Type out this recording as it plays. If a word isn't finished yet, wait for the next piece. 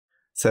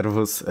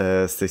Serwus,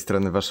 z tej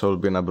strony wasza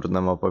ulubiona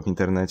brudna małpa w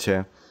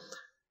internecie.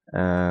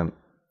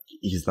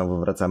 I znowu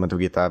wracamy do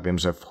GTA. Wiem,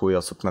 że w chuj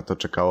osób na to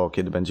czekało,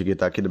 kiedy będzie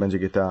GTA, kiedy będzie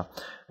GTA.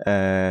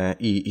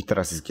 I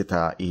teraz jest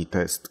GTA i to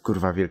jest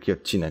kurwa wielki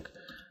odcinek.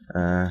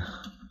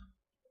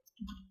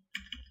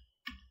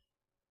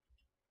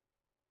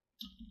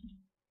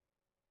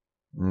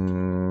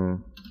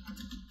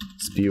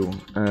 Zbił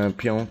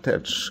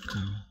piąteczkę.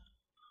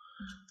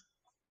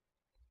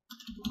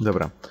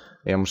 Dobra,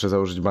 ja muszę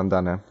założyć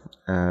bandanę.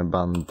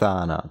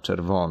 Bandana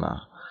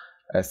czerwona.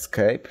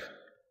 Escape.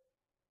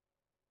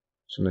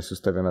 Czy jest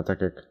ustawiona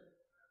tak jak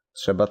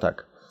trzeba?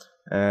 Tak.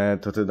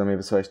 To ty do mnie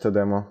wysłałeś to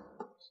demo.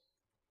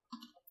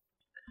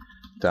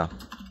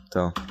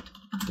 To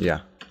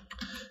ja.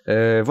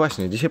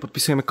 Właśnie, dzisiaj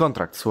podpisujemy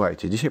kontrakt.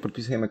 Słuchajcie, dzisiaj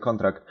podpisujemy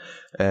kontrakt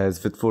z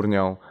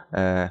wytwórnią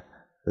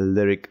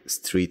Lyric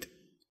Street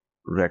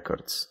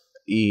Records.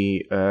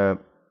 I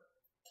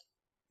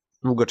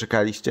długo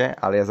czekaliście,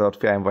 ale ja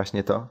załatwiałem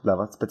właśnie to dla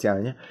was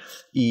specjalnie.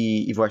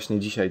 I właśnie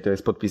dzisiaj to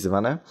jest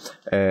podpisywane.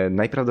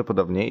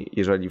 Najprawdopodobniej,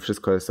 jeżeli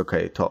wszystko jest ok,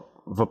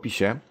 to w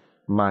opisie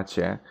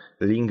macie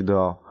link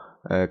do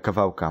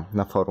kawałka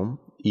na forum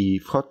i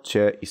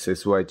wchodźcie i sobie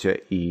słuchajcie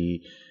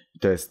i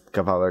to jest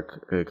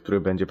kawałek, który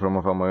będzie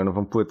promował moją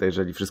nową płytę,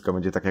 jeżeli wszystko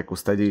będzie tak jak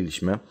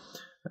ustaliliśmy.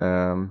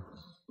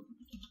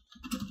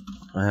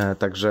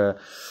 Także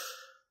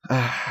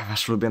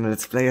wasz ulubiony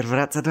let's player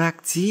wraca do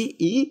akcji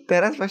i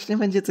teraz właśnie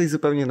będzie coś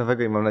zupełnie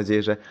nowego i mam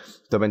nadzieję, że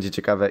to będzie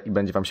ciekawe i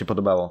będzie wam się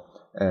podobało,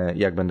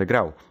 jak będę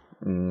grał.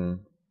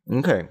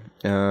 Okej.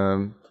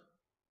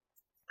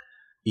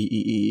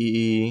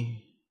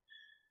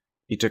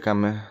 I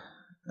czekamy.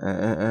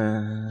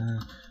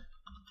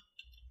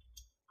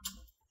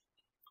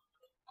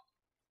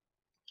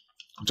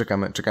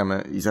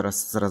 Czekamy i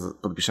zaraz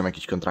podpiszemy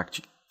jakiś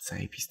kontrakcik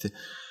zajebisty.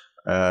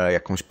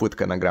 Jakąś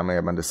płytkę nagramy,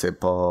 ja będę sobie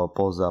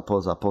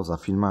poza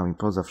filmami,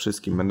 poza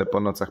wszystkim, będę po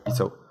nocach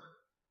pisał.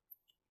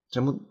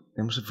 Czemu?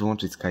 Ja muszę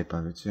wyłączyć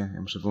Skype'a, wiecie?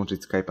 Ja muszę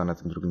wyłączyć Skype'a na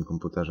tym drugim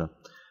komputerze.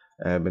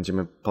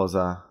 Będziemy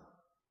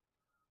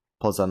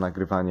poza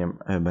nagrywaniem,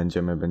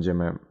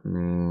 będziemy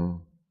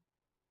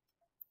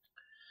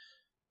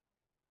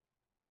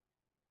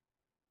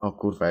o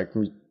kurwa, jak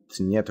mi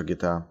nie to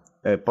GTA.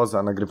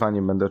 Poza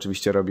nagrywaniem będę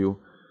oczywiście robił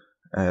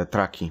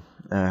traki.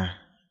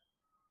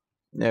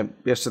 Nie,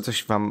 jeszcze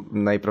coś wam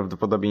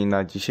najprawdopodobniej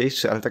na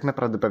dzisiejszy, ale tak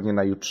naprawdę pewnie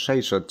na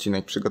jutrzejszy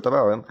odcinek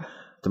przygotowałem.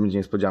 To będzie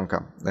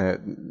niespodzianka.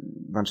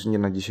 Znaczy nie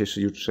na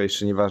dzisiejszy,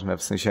 jutrzejszy, nieważne.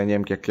 W sensie ja nie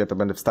wiem, jak ja to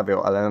będę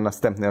wstawiał, ale na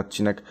następny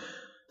odcinek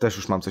też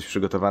już mam coś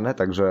przygotowane,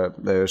 także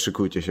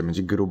szykujcie się,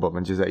 będzie grubo,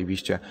 będzie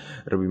zajebiście.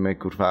 Robimy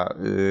kurwa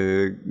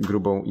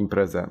grubą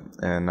imprezę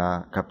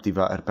na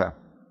Captiva RP.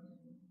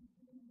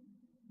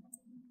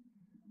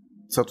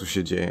 Co tu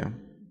się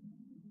dzieje?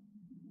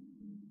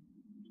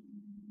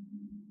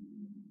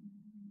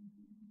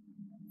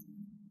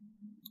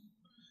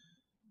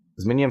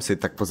 Zmieniłem sobie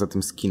tak poza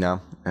tym skina,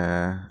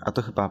 a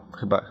to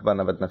chyba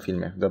nawet na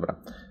filmie.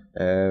 Dobra.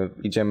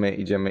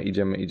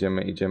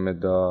 Idziemy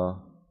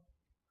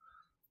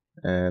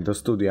do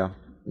studia.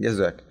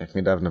 Jezu, jak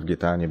mnie dawno w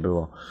GTA nie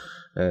było.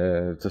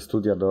 Do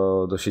studia,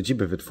 do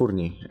siedziby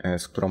wytwórni,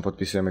 z którą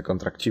podpisujemy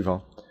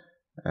kontrakciwo.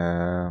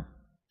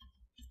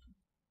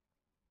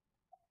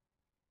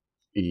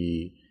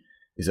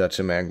 I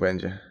zobaczymy, jak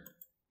będzie.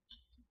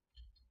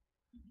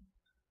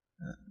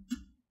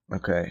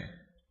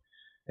 Okej.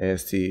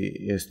 Jest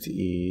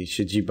i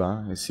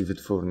siedziba, jest i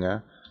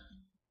wytwórnia.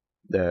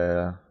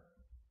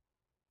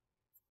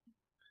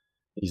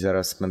 I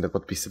zaraz będę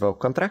podpisywał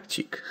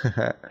kontrakcik.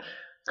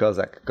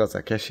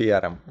 Kozak. Ja się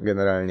jaram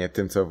generalnie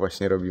tym, co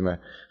właśnie robimy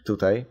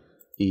tutaj.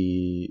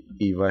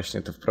 I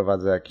właśnie to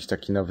wprowadzę jakiś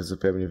taki nowy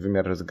zupełnie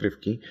wymiar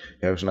rozgrywki.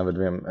 Ja już nawet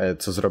wiem,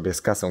 co zrobię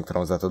z kasą,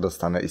 którą za to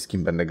dostanę i z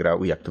kim będę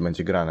grał i jak to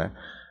będzie grane.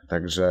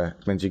 Także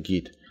będzie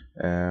git.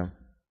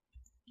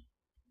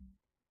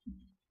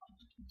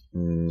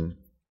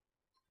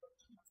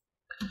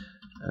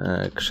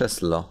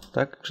 Krzeslo,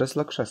 tak?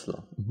 Krzeslo.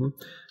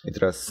 I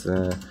teraz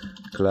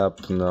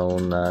klapnął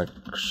na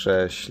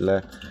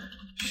krześle,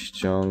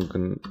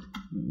 ściągnął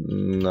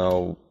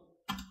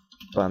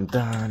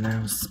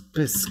bandanę z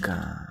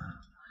pyska.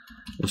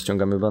 I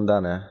ściągamy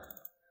bandanę.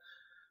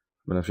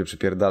 Będę się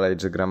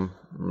przypierdalać, że gram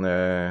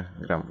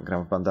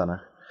w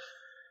bandanach.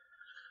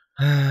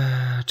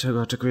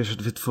 Czego oczekujesz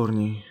od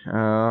wytwórni?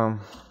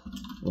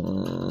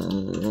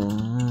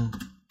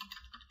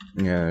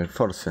 Nie,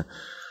 forsy.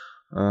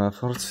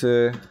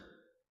 Forsy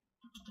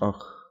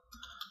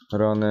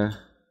ochrony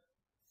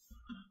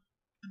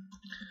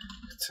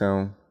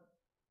chcę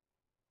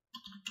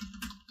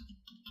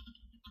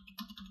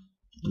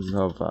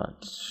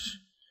zobaczyć.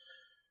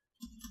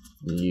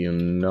 You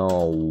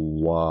know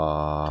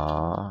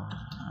what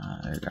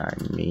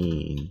I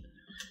mean.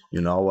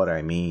 You know what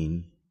I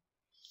mean.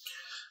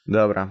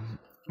 Dobra.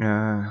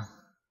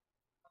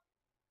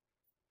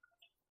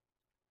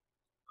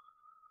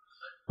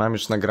 Mam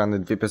już nagrane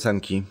 2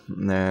 piosenki,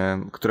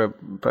 które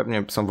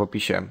pewnie są w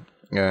opisie.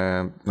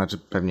 Znaczy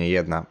pewnie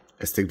jedna.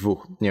 z tych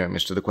dwóch. Nie wiem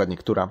jeszcze dokładnie,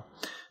 która.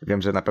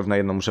 Wiem, że na pewno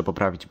jedną muszę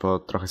poprawić, bo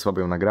trochę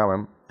słabo ją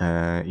nagrałem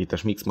i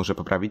też mix muszę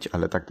poprawić,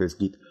 ale tak to jest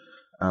git.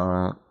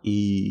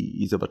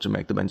 I zobaczymy,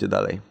 jak to będzie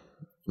dalej.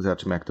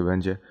 Zobaczymy, jak to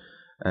będzie.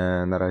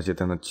 Na razie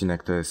ten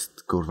odcinek to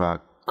jest,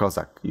 kurwa,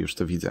 kozak. Już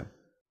to widzę.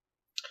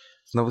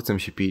 Znowu chcę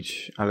się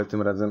pić, ale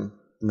tym razem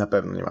na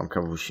pewno nie mam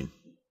kawusi.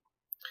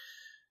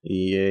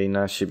 I jej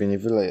na siebie nie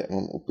wyleję.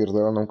 Mam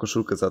upierdoloną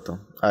koszulkę za to.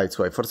 Aj,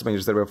 słuchaj, Force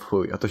będziesz zarabiał w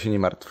chuj, a to się nie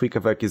martw. Twój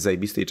kawałek jest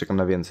zajebisty i czekam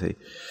na więcej.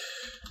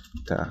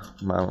 Tak,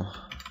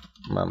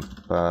 mam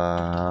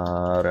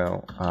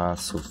parę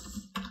asów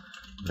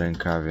w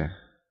rękawie.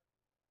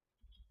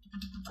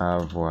 A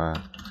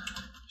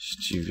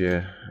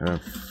właściwie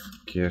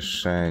w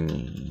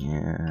kieszeni.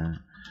 Nie.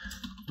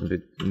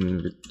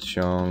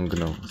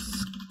 Wyciągnął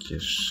z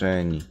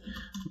kieszeni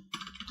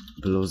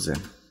bluzy.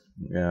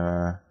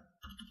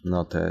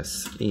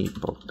 Notes i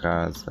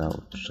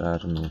pokazał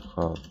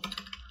Czarnuchowi.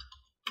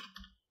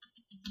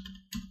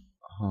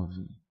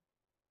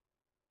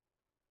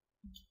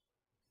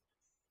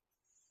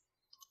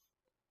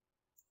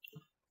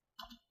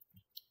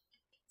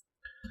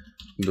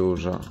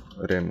 Dużo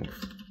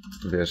rymów.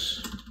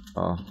 Wiesz,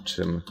 o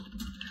czym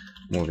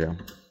mówię.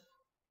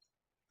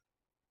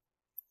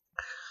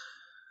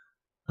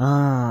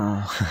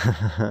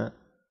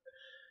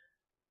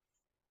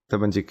 To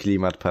będzie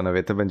klimat,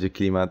 panowie, to będzie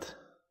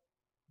klimat.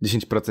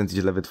 10%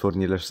 idzie dla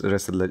wytwórni,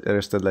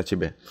 reszta dla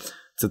ciebie.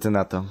 Co ty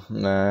na to?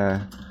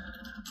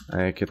 A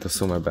jakie to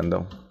sumy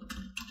będą?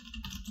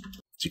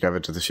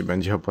 Ciekawe, czy to się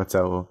będzie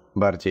opłacało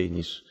bardziej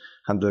niż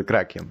handel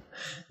crakiem.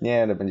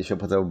 Nie, no będzie się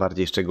opłacało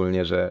bardziej,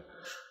 szczególnie, że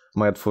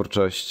moja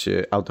twórczość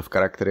out of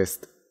character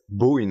jest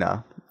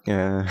bujna.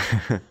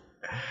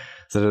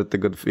 Zależy od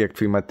tego, jak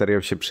twój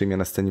materiał się przyjmie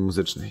na scenie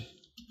muzycznej.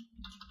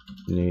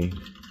 Mniej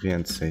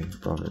więcej,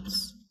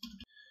 powiedz.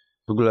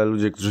 W ogóle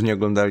ludzie, którzy nie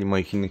oglądali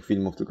moich innych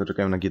filmów, tylko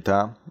czekają na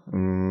GTA,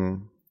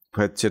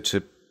 powiedzcie,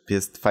 czy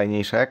jest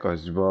fajniejsza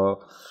jakość,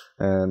 bo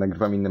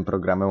nagrywam innym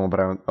programem,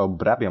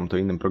 obrabiam to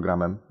innym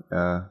programem.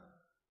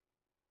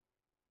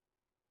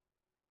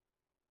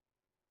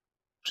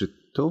 Czy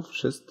tu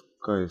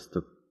wszystko jest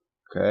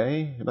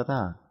okej? Chyba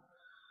tak.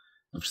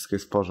 Wszystko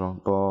jest w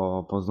porządku,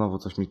 bo znowu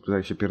coś mi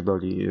tutaj się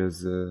pierdoli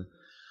z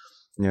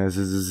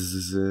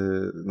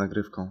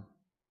nagrywką.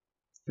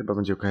 Chyba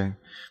będzie okej.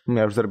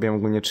 Ja już zarobiłem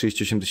ogólnie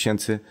 38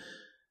 000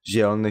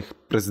 zielonych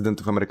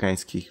prezydentów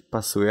amerykańskich.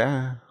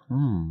 Pasuje?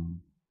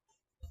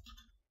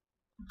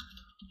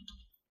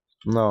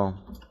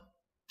 No.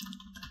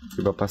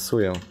 Chyba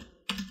pasują.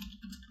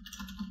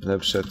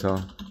 Lepsze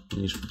to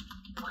niż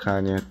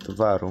pchanie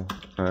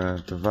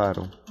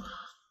towaru.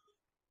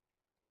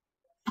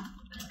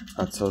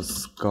 A co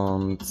z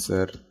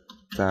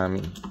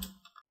koncertami?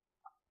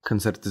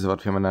 Koncerty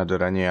załatwia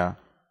menadżer, a nie ja.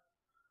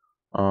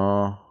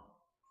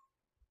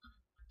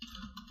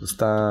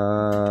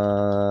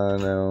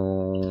 Dostanę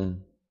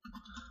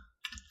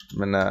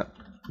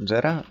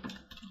menadżera?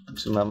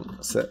 Czy mam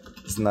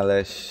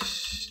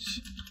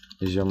znaleźć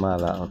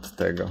ziomala od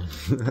tego?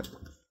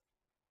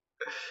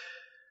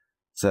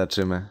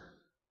 Zobaczymy.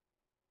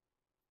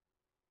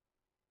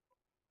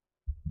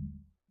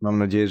 Mam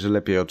nadzieję, że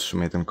lepiej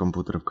otrzymuję ten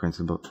komputer w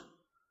końcu, bo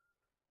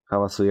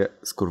hałasuje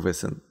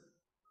skurwysyn.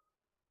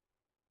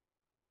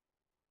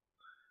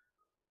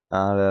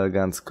 Ale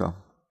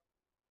elegancko.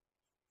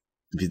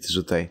 Widzę,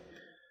 że tutaj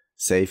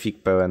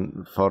sejfik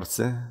pełen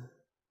forsy.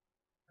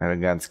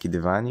 Elegancki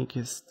dywanik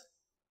jest.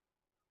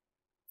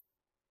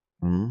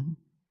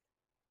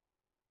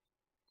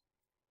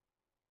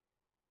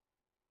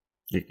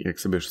 Jak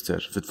sobie już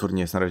chcesz.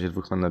 Wytwórnie jest na razie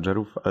 2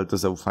 menadżerów, ale to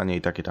zaufanie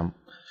i takie tam.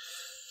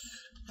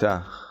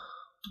 Tak.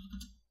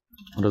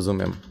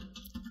 Rozumiem.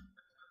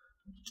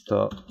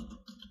 To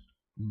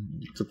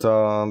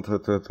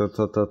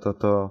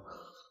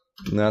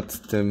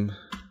nad tym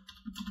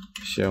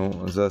się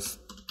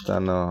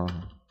zastanowię.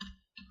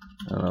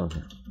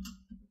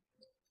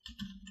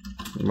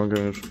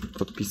 Mogę już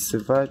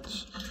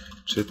podpisywać?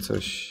 Czy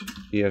coś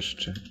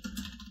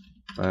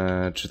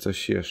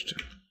jeszcze?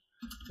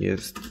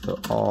 Jest do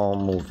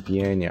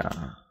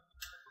omówienia.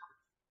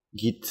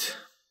 Git.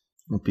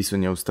 Opisu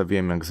nie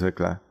ustawiłem jak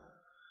zwykle.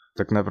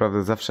 Tak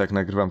naprawdę zawsze jak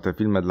nagrywam te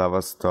filmy dla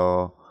was,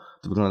 to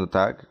wygląda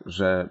tak,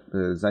 że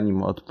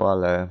zanim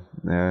odpalę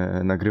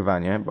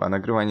nagrywanie, bo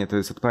nagrywanie to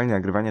jest odpalenie,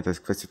 nagrywanie to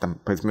jest kwestia tam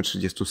powiedzmy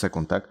 30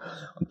 sekund, tak?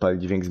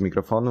 Odpalić dźwięk z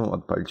mikrofonu,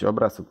 odpalić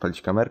obraz,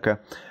 odpalić kamerkę.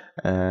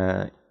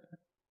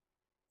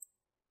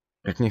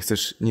 Jak nie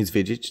chcesz nic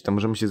wiedzieć, to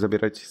możemy się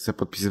zabierać za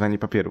podpisywanie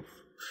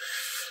papierów.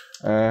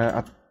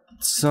 A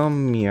co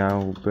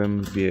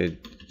miałbym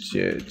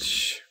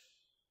wiedzieć?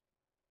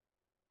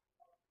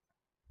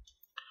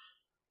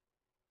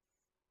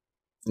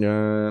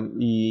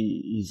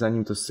 I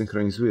zanim to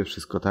zsynchronizuję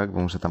wszystko, tak, bo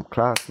muszę tam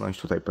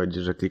klasnąć, tutaj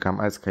powiedzieć, że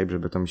klikam escape,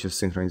 żeby to mi się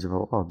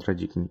zsynchronizowało. O,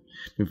 dredzik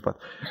mi wpadł.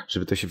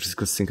 Żeby to się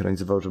wszystko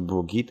zsynchronizowało, żeby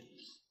było git.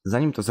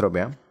 Zanim to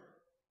zrobię,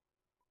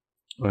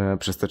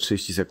 przez te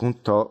 30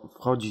 sekund, to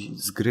wchodzi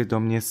z gry do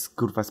mnie z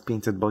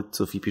 500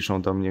 bodźców i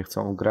piszą do mnie,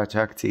 chcą grać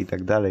akcje i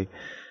tak dalej.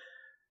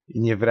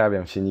 I nie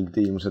wyrabiam się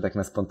nigdy i muszę tak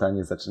na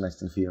spontanie zaczynać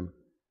ten film.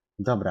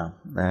 Dobra,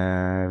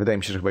 wydaje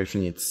mi się, że chyba już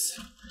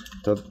nic.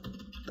 To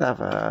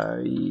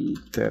dawaj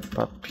te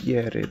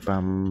papiery,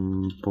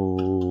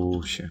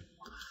 bambusie.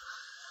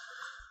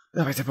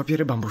 Dawaj te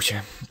papiery,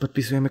 bambusie.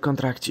 Podpisujemy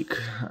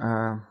kontrakcik.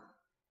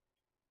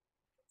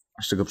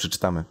 Z czego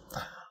przeczytamy?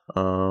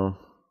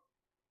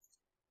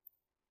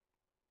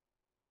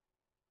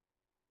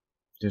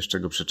 Jeszcze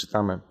go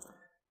przeczytamy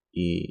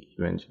i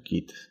będzie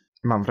git.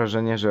 Mam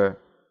wrażenie, że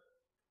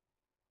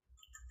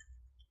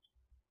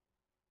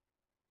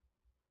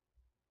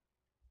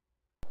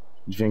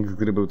dźwięk z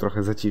gry był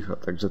trochę za cicho,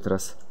 także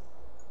teraz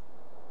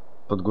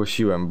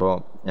podgłosiłem,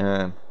 bo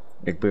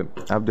jakby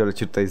audio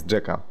leci tutaj z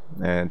jacka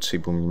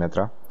 3,5 mm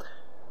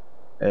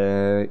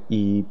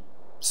i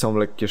są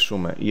lekkie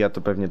szumy i ja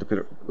to pewnie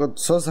dopiero... O,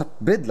 co za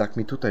bydlak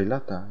mi tutaj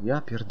lata,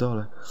 ja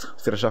pierdolę.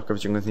 Otwiera szafkę,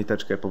 wyciąga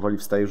niteczkę, powoli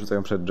wstaje, rzuca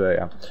ją przed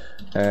Jaya.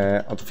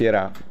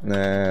 Otwiera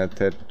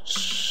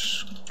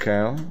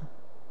teczkę,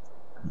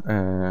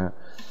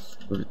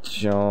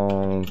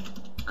 wyciąga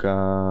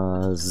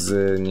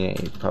z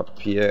niej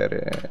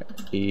papiery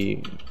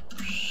i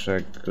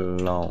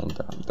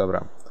przegląda.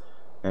 Dobra,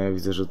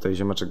 widzę, że tutaj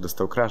ziomeczek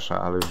dostał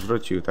crasha, ale już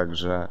wrócił,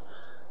 także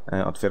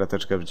otwiera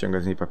teczkę,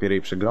 wyciąga z niej papiery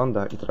i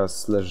przegląda. I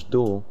teraz slash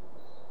do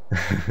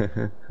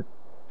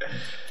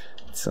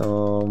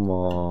co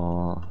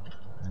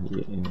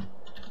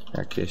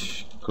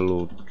jakieś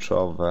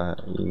kluczowe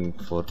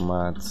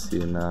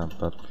informacje na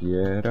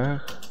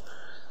papierach.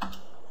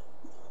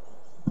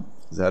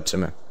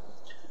 Zobaczymy.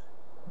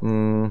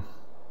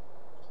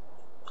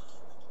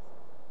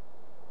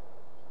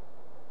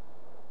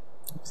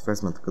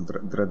 Wezmę tylko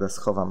dreada,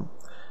 schowam.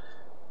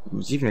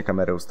 Dziwnie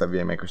kamerę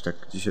ustawiłem jakoś tak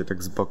dzisiaj,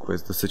 tak z boku,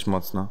 jest dosyć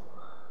mocno.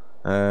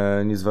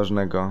 Nic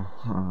ważnego.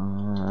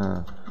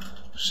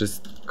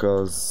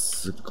 Wszystko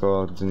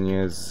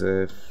zgodnie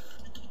z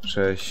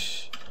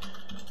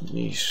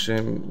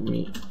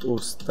wcześniejszymi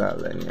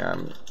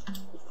ustaleniami.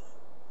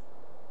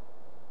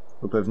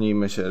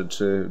 Upewnijmy się,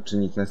 czy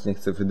nikt nas nie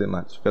chce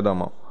wydymać.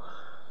 Wiadomo,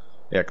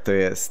 jak to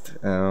jest.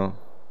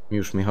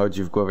 Już mi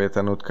chodzi w głowie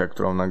ta nutka,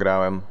 którą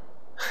nagrałem.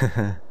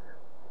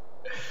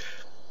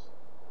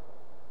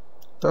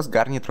 To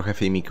zgarnie trochę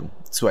filmiku.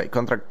 Słuchaj,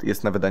 kontrakt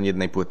jest na wydanie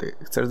jednej płyty.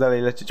 Chcesz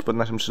dalej lecieć pod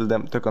naszym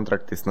szyldem, to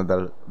kontrakt jest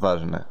nadal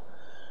ważny.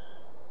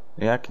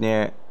 Jak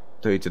nie,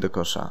 to idzie do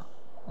kosza.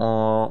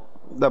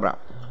 Dobra.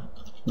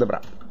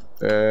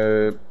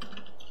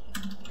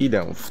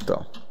 Idę w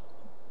to.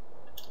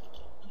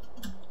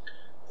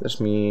 Też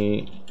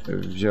mi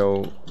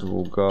wziął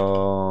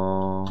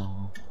długopis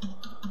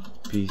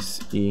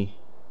i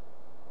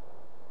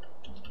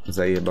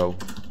zajebał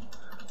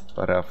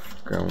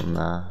parawkę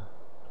na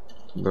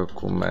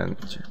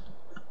dokumencie.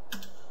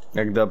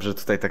 Jak dobrze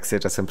tutaj tak sobie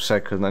czasem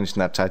przeklnąć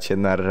na czacie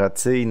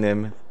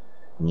narracyjnym.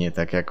 Nie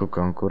tak jak u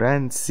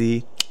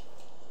konkurencji.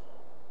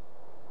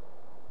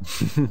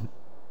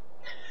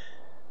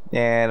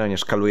 Nie, no nie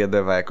szkaluję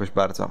dewa jakoś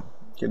bardzo.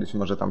 Kiedyś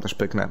może tam też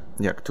pyknę.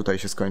 Jak tutaj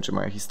się skończy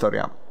moja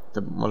historia,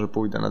 to może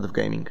pójdę na dev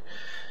gaming.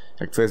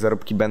 Jak twoje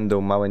zarobki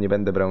będą małe, nie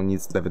będę brał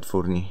nic dla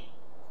wytwórni.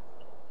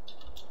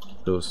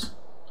 Plus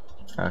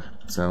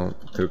chcę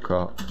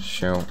tylko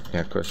się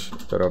jakoś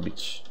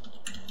dorobić.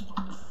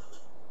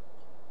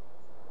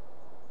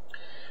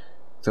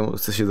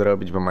 Chcę się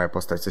dorobić, bo moja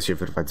postać chce się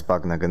wyrwać z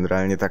bagna.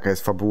 Generalnie taka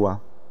jest fabuła.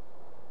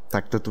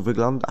 Tak to tu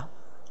wygląda.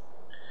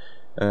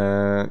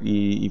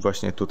 I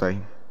właśnie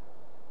tutaj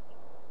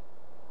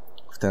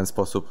w ten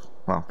sposób...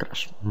 O,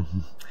 crash.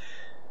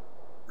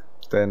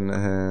 W ten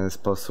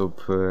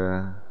sposób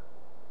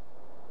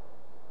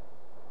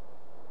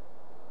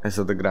jest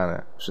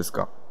odegrane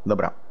wszystko.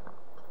 Dobra.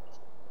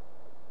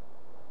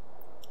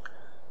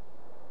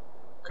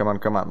 Come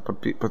on.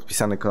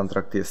 Podpisany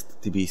kontrakt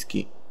jest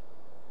tibijski.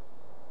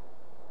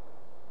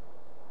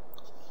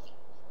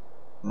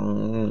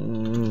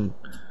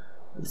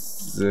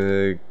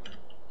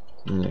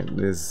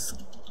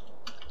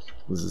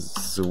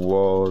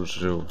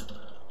 Złożył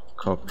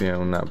kopię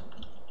na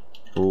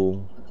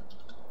pół,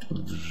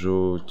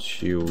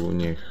 wrzucił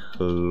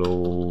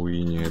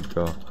niechlujnie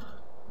do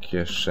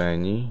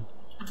kieszeni,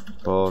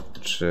 po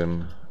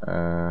czym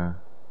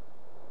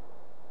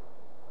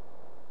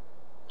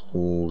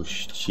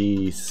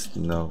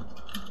uścisnął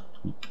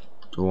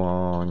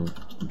dłoń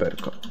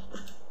Berko.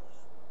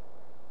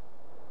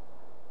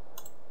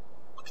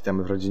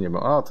 Witamy w rodzinie,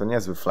 bo to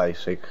niezły fly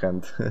shake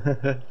hand.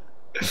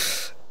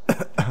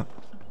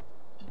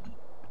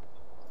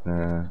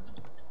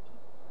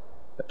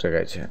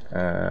 Czekajcie,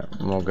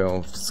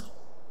 mogę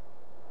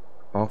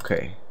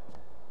okej.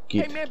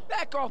 Git.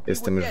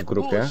 Jestem już w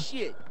grupie,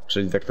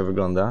 czyli tak to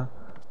wygląda.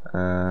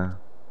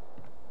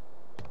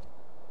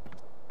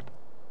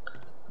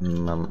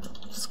 Mam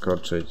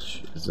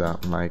wskoczyć za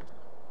Mike.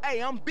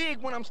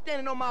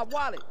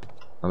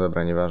 No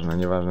dobra,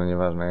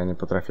 nieważne. Ja nie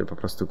potrafię po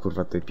prostu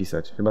kurwa tutaj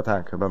pisać.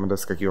 Chyba będę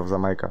skakiwał za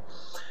Majka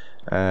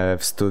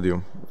w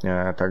studiu.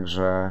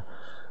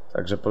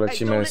 Także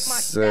polecimy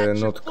z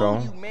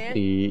nutką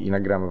i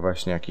nagramy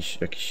właśnie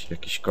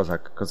jakiś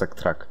kozak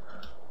track.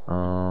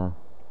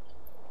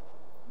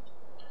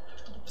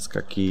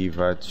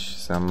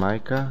 Skakiwać za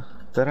Majka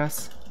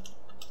teraz?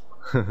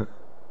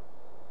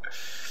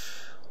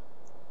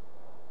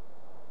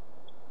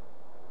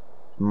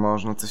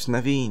 Można coś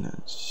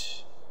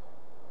nawinąć.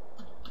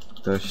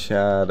 To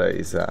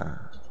siadaj za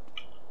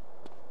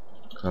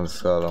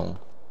konsolą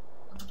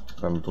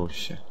w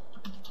bambusie.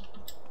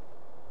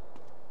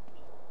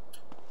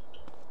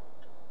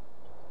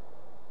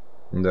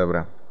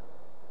 Dobra.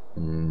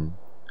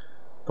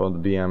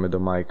 Podbijamy do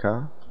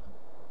Majka.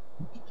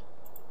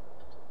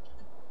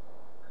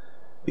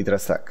 I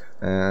teraz tak.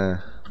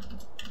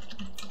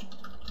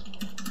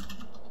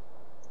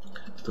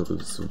 Tu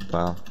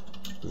zupa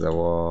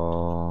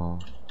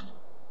założył.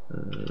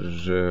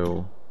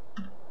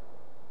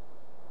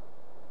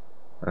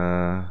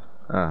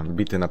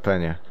 Bity na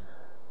penie.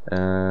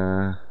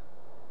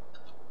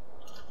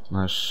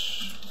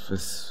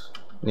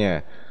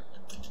 Nie.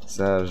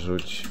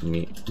 Zarzuć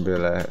mi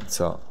byle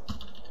co.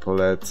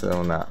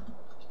 Polecę na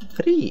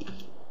free.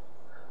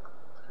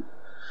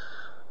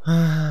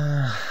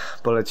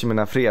 Polecimy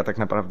na free, a tak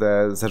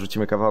naprawdę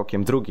zarzucimy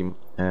kawałkiem drugim,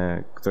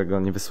 którego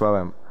nie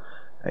wysłałem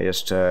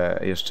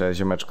jeszcze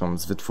ziomeczkom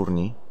z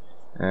wytwórni.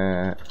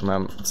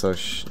 Mam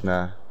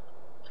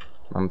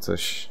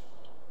coś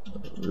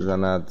w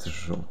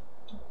zanadrzu.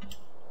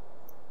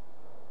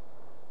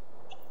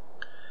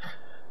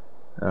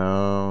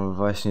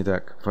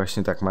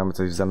 Właśnie tak, mamy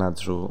coś w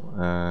zanadrzu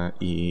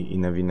i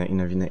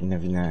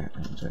nawinę.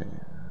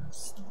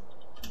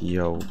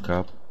 Yo,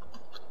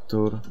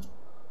 kaptur.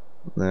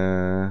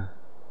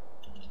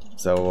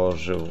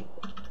 Założył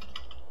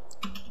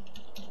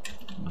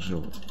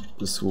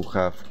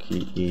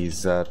słuchawki i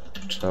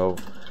zaczął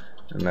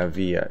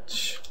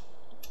nawijać.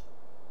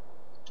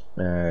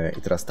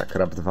 I teraz tak,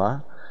 rap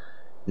 2.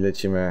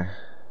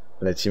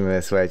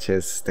 Lecimy,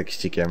 słuchajcie, z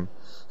tekścikiem.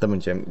 To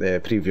będzie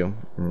preview,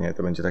 nie,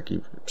 to będzie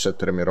taki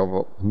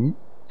przedpremierowo.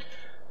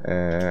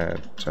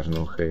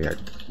 Czarnuchy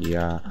jak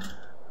ja.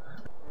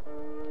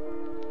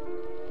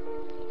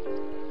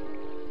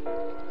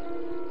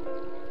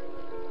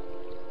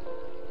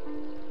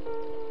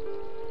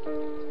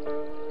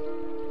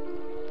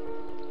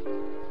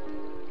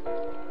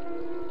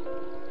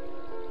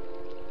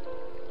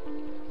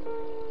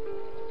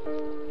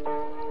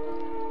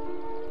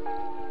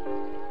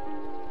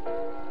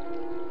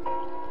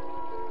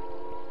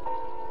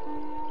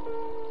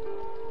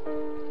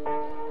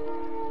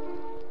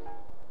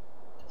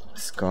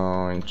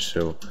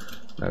 Skończył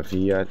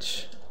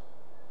nawijać,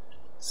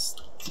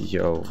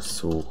 zdjął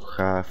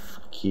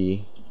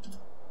słuchawki,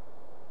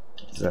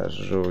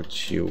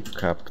 zarzucił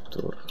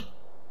kaptur.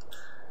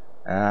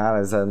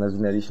 Ale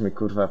nawinęliśmy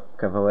kurwa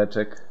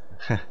kawałeczek.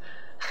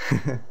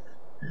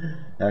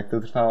 Jak to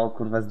trwało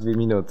kurwa z 2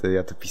 minuty,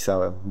 ja to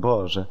pisałem.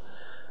 Boże.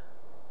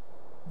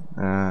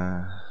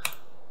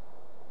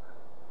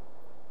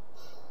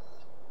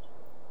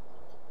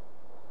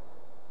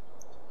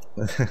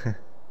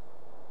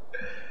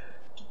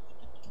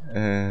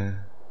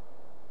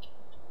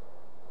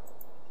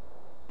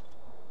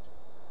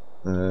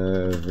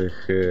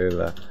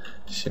 Wychyla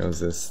się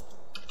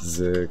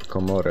z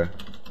komory.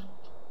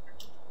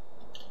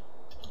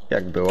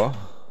 Jak było?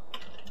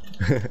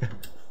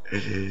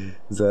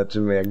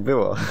 Zobaczymy jak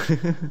było.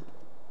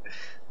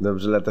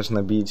 Dobrze latasz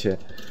na bicie.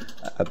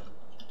 A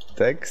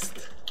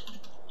tekst?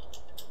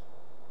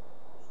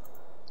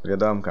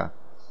 Wiadomka.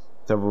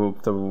 To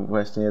był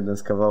właśnie jeden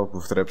z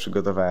kawałków, które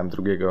przygotowałem.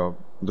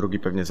 Drugi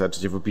pewnie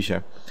zobaczycie w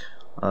opisie.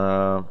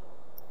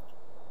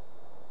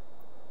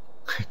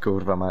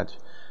 Kurwa mać.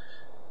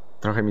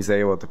 Trochę mi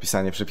zajęło to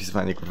pisanie,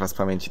 przepisywanie kurwa z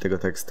pamięci tego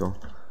tekstu.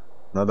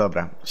 No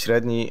dobra,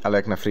 średni, ale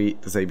jak na free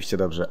to zajebiście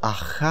dobrze.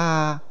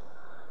 Aha!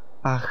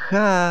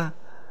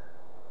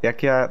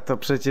 Jak ja to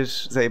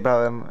przecież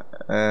zajebałem...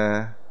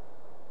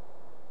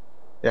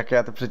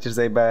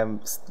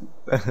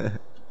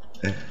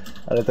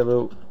 Ale to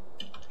był...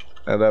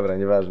 No dobra,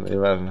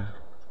 nieważne.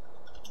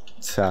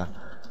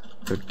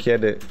 To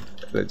kiedy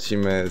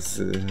lecimy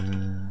z...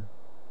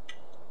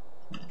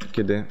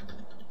 Kiedy...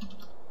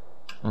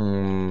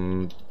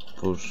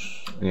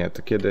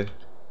 to kiedy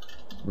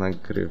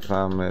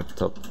nagrywamy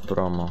to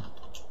promo.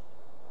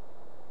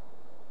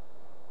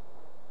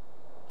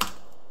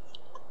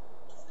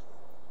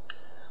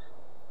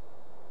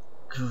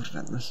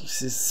 Kurwa, no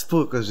jest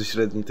spoko, że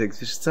średni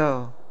tekst, wiesz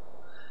co?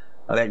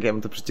 Ale jak ja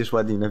bym to przecież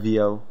ładnie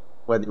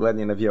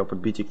nawijał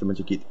podbicik, to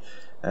będzie git.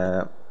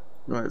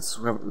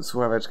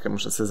 Słuchaweczkę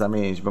muszę sobie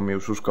zamienić, bo mnie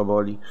już uszko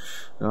boli.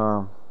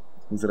 No,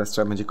 zaraz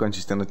trzeba będzie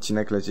kończyć ten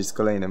odcinek, lecieć z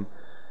kolejnym.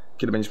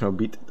 Kiedy będziesz miał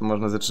beat, to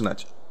można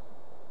zaczynać.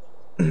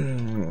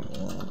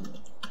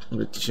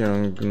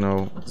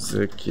 Wyciągnął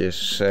z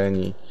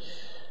kieszeni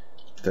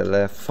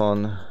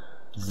telefon,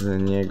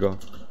 z niego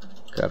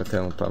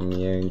kartę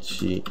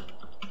pamięci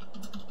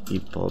i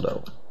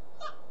podał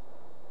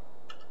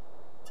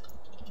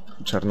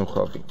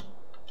Czarnuchowi.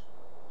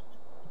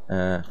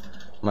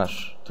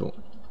 Masz tu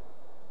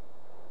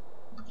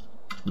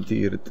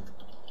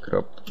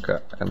dirt.mp3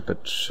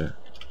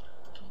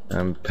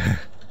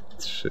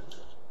 MP3.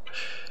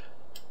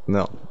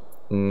 No.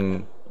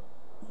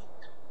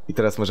 I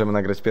teraz możemy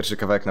nagrać pierwszy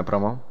kawałek na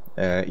promo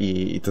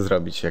i to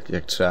zrobić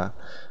jak trzeba.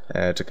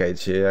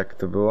 Czekajcie, jak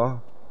to było?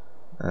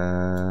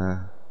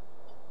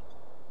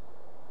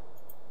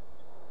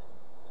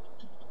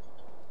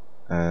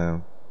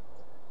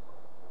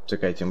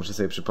 Czekajcie, muszę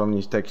sobie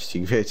przypomnieć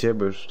tekścik, wiecie,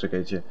 bo już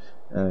czekajcie,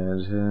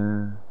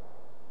 że...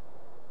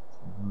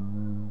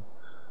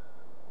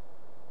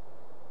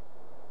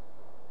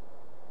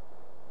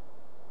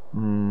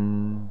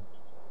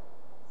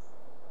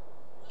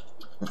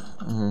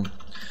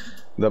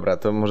 Dobra,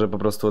 to może po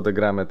prostu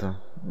odegramy to.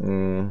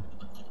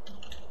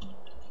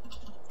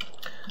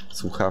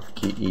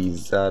 Słuchawki i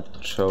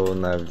zaczął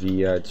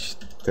nawijać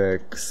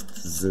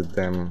tekst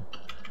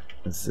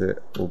z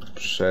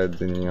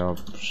uprzednio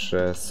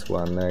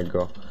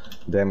przesłanego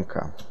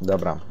demka.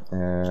 Dobra.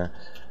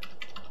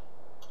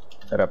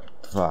 Rap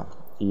 2.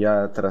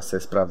 Ja teraz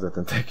sobie sprawdzę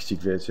ten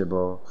tekścik, wiecie,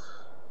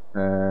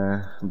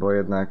 bo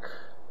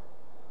jednak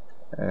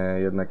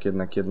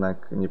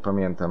nie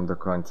pamiętam do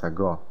końca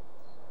go.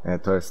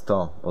 To jest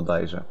to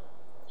bodajże.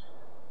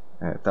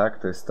 Tak,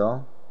 to jest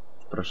to.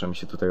 Proszę mi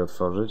się tutaj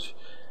otworzyć.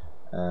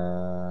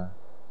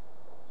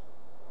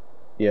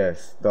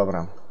 Jest,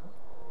 dobra.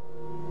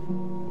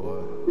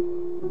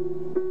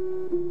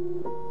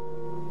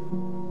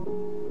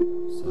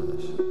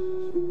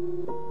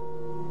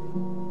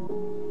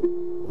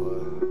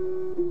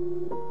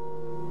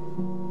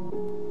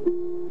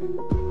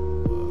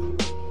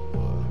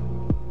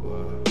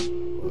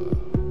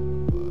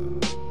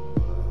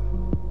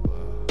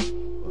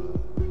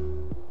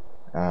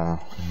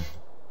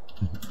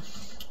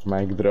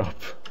 Mic drop.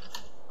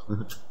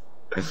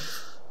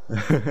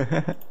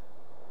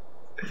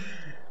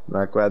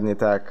 Dokładnie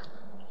tak.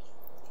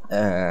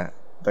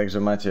 Także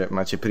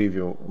macie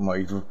preview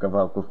moich 2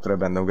 kawałków, które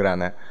będą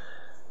grane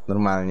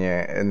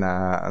normalnie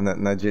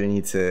na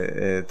dzielnicy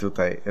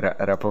tutaj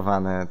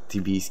rapowane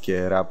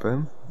tibijskie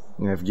rapy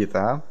w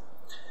GTA.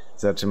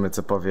 Zobaczymy,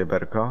 co powie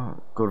Berko.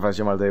 Kurwa,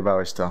 ziomal,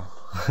 dojebałeś to.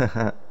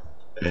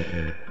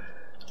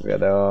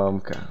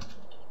 Wiadomka.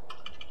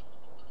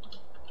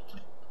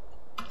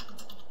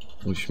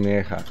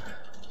 Uśmiecha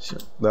się.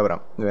 Dobra,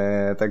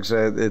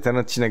 także ten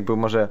odcinek był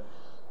może...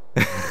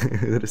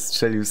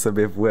 strzelił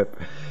sobie w łeb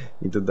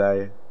i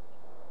dodaje.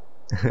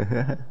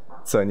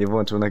 Co, nie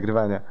włączył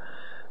nagrywania?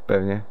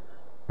 Pewnie.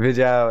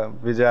 Wiedziałem.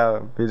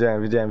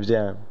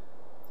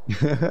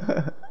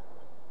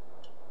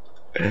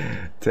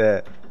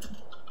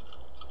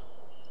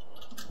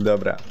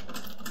 Dobra,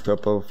 to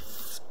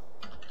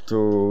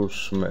powtórzmy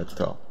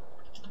to.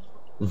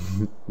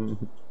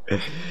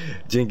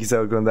 Dzięki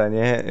za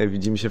oglądanie.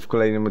 Widzimy się w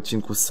kolejnym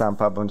odcinku z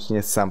Sampa, bądź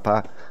nie z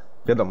Sampa.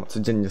 Wiadomo,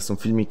 codziennie są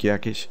filmiki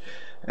jakieś.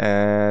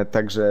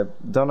 Także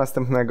do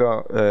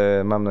następnego.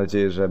 Mam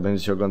nadzieję, że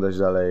będziecie oglądać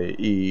dalej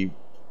i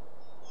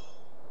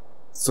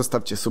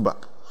zostawcie suba.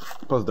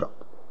 Pozdro.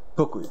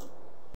 Pokój.